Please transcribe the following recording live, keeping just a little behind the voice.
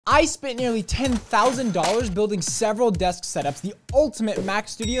I spent nearly $10,000 building several desk setups, the ultimate Mac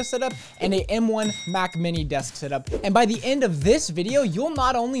Studio setup, and a M1 Mac Mini desk setup. And by the end of this video, you'll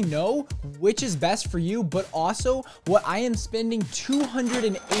not only know which is best for you, but also what I am spending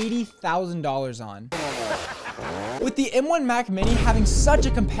 $280,000 on. With the M1 Mac Mini having such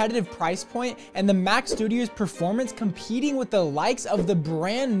a competitive price point and the Mac Studio's performance competing with the likes of the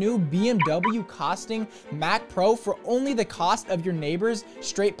brand new BMW costing Mac Pro for only the cost of your neighbor's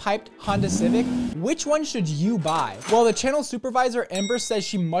straight piped Honda Civic, which one should you buy? Well, the channel supervisor Ember says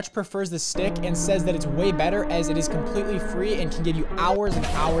she much prefers the stick and says that it's way better as it is completely free and can give you hours and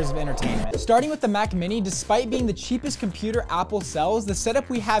hours of entertainment. Starting with the Mac Mini, despite being the cheapest computer Apple sells, the setup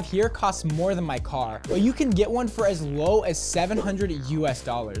we have here costs more than my car, but you can get one for as low as $700 US.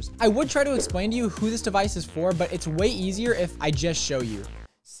 I would try to explain to you who this device is for, but it's way easier if I just show you.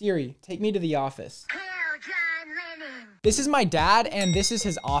 Siri, take me to the office. This is my dad, and this is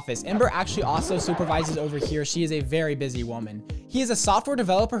his office. Ember actually also supervises over here. She is a very busy woman. He is a software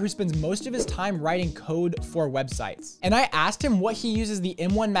developer who spends most of his time writing code for websites. And I asked him what he uses the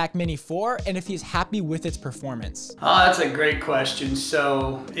M1 Mac Mini for and if he's happy with its performance. Oh, that's a great question.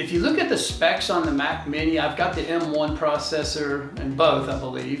 So if you look at the specs on the Mac Mini, I've got the M1 processor in both, I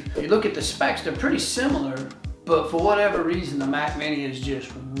believe. If you look at the specs, they're pretty similar. But for whatever reason, the Mac Mini is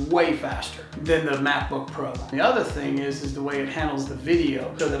just way faster than the MacBook Pro. The other thing is the way it handles the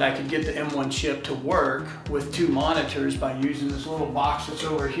video, so that I could get the M1 chip to work with two monitors by using this little box that's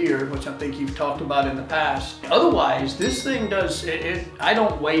over here, which I think you've talked about in the past. Otherwise, this thing does, I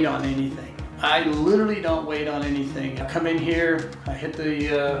don't wait on anything. I literally don't wait on anything. I come in here, I hit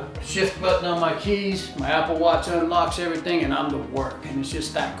the shift button on my keys, my Apple Watch unlocks everything, and I'm to work. And it's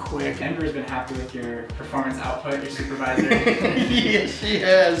just that quick. Ember's been happy with your performance output, your supervisor. Yes, she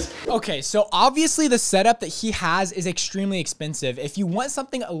has. Okay, so obviously the setup that he has is extremely expensive. If you want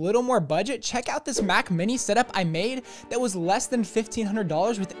something a little more budget, check out this Mac Mini setup I made that was less than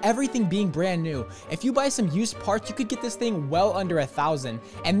 $1,500 with everything being brand new. If you buy some used parts, you could get this thing well under $1,000.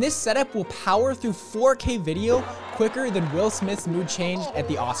 And this setup will power through 4K video quicker than Will Smith's mood changed at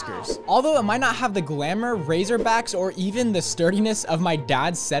the Oscars. Although it might not have the glamour, razorbacks, or even the sturdiness of my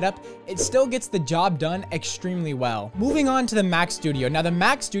dad's setup, it still gets the job done extremely well. Moving on to the Mac Studio. Now the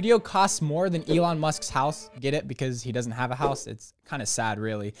Mac Studio costs more than Elon Musk's house. Get it? Because he doesn't have a house. It's kind of sad,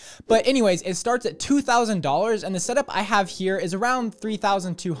 really. But anyways, it starts at $2,000 and the setup I have here is around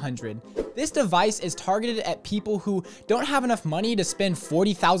 $3,200. This device is targeted at people who don't have enough money to spend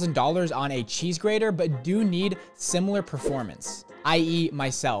 $40,000 on a cheese grater, but do need similar performance, i.e.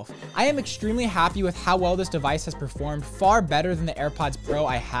 myself. I am extremely happy with how well this device has performed, far better than the AirPods Pro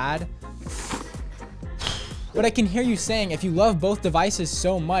I had. But I can hear you saying, if you love both devices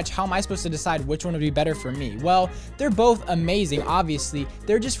so much, how am I supposed to decide which one would be better for me? Well, they're both amazing, obviously.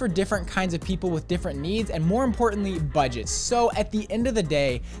 They're just for different kinds of people with different needs and, more importantly, budgets. So at the end of the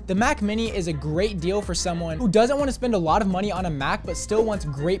day, the Mac Mini is a great deal for someone who doesn't want to spend a lot of money on a Mac but still wants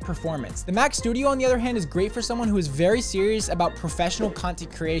great performance. The Mac Studio, on the other hand, is great for someone who is very serious about professional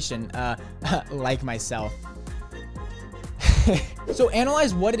content creation, like myself. So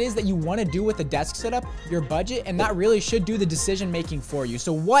analyze what it is that you want to do with the desk setup, your budget, and that really should do the decision making for you.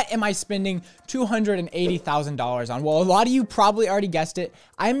 So what am I spending $280,000 on? Well, a lot of you probably already guessed it.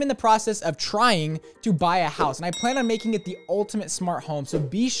 I'm in the process of trying to buy a house, and I plan on making it the ultimate smart home. So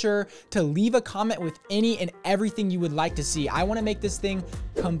be sure to leave a comment with any and everything you would like to see. I want to make this thing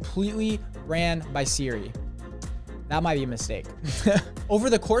completely ran by Siri. That might be a mistake. Over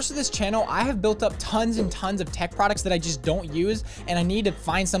the course of this channel, I have built up tons and tons of tech products that I just don't use, and I need to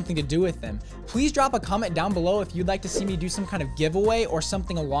find something to do with them. Please drop a comment down below if you'd like to see me do some kind of giveaway or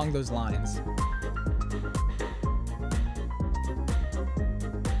something along those lines.